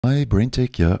Hi,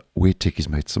 BrenTech here, where tech is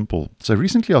made simple. So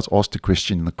recently I was asked a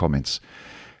question in the comments.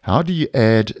 How do you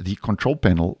add the control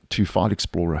panel to File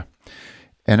Explorer?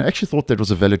 And I actually thought that was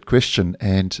a valid question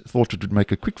and thought it would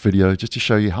make a quick video just to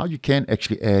show you how you can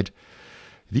actually add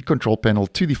the control panel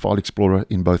to the File Explorer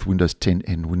in both Windows 10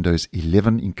 and Windows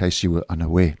 11 in case you were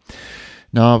unaware.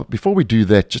 Now, before we do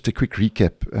that, just a quick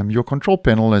recap. Your control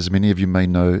panel, as many of you may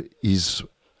know, is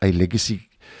a legacy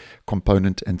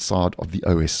component and side of the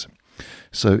OS.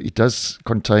 So it does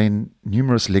contain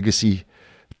numerous legacy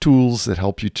tools that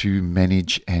help you to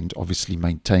manage and obviously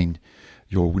maintain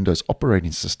your Windows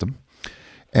operating system.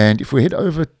 And if we head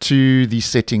over to the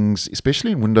settings,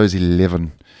 especially in Windows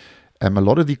 11, a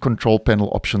lot of the control panel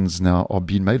options now are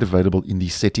being made available in the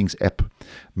settings app,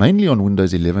 mainly on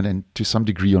Windows 11 and to some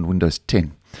degree on Windows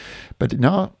 10. But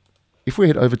now, if we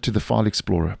head over to the File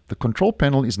Explorer, the control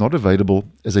panel is not available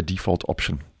as a default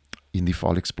option in the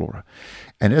File Explorer.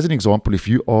 And as an example, if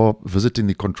you are visiting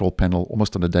the control panel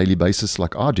almost on a daily basis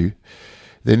like I do,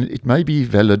 then it may be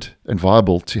valid and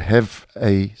viable to have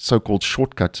a so-called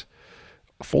shortcut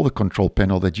for the control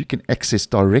panel that you can access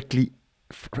directly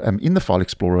in the File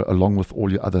Explorer along with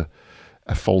all your other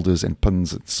folders and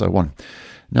pins and so on.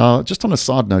 Now, just on a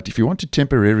side note, if you want to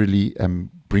temporarily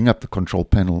bring up the control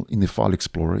panel in the File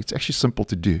Explorer, it's actually simple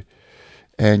to do.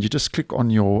 And you just click on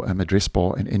your address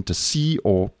bar and enter C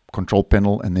or control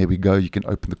panel, and there we go. You can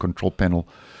open the control panel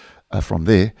from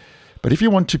there. But if you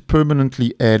want to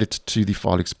permanently add it to the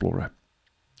File Explorer,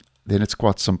 then it's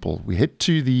quite simple. We head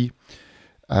to the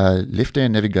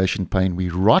left-hand navigation pane, we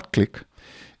right-click,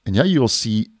 and here you'll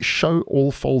see Show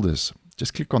All Folders.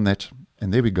 Just click on that,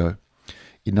 and there we go.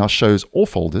 It now shows all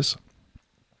folders,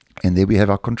 and there we have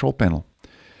our control panel.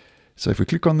 So if we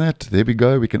click on that, there we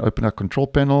go. We can open our control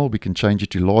panel. We can change it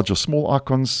to large or small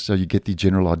icons so you get the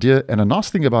general idea. And a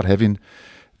nice thing about having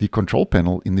the control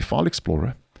panel in the File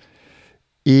Explorer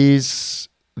is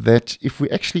that if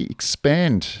we actually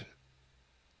expand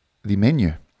the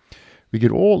menu, we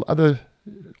get all other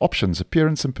options,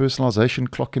 appearance and personalization,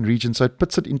 clock and region. So it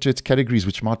puts it into its categories,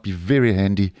 which might be very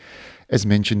handy, as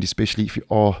mentioned, especially if you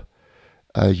are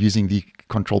using the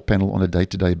control panel on a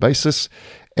day-to-day basis.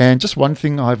 And just one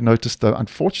thing I've noticed, though,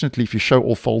 unfortunately, if you show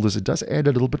all folders, it does add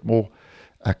a little bit more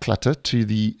clutter to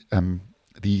the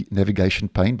navigation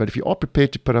pane. But if you are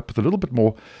prepared to put up with a little bit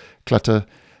more clutter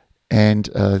and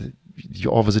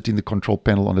you are visiting the control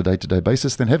panel on a day-to-day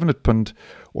basis, then having it pinned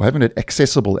or having it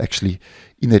accessible actually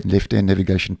in that left-hand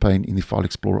navigation pane in the File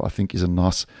Explorer, I think is a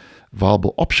nice,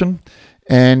 viable option.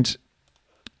 And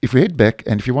if we head back,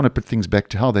 and if you want to put things back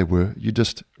to how they were, you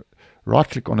just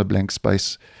right-click on a blank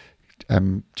space,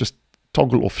 just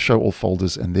toggle off Show All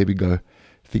Folders, and there we go.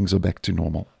 Things are back to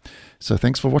normal. So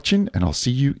thanks for watching, and I'll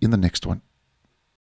see you in the next one.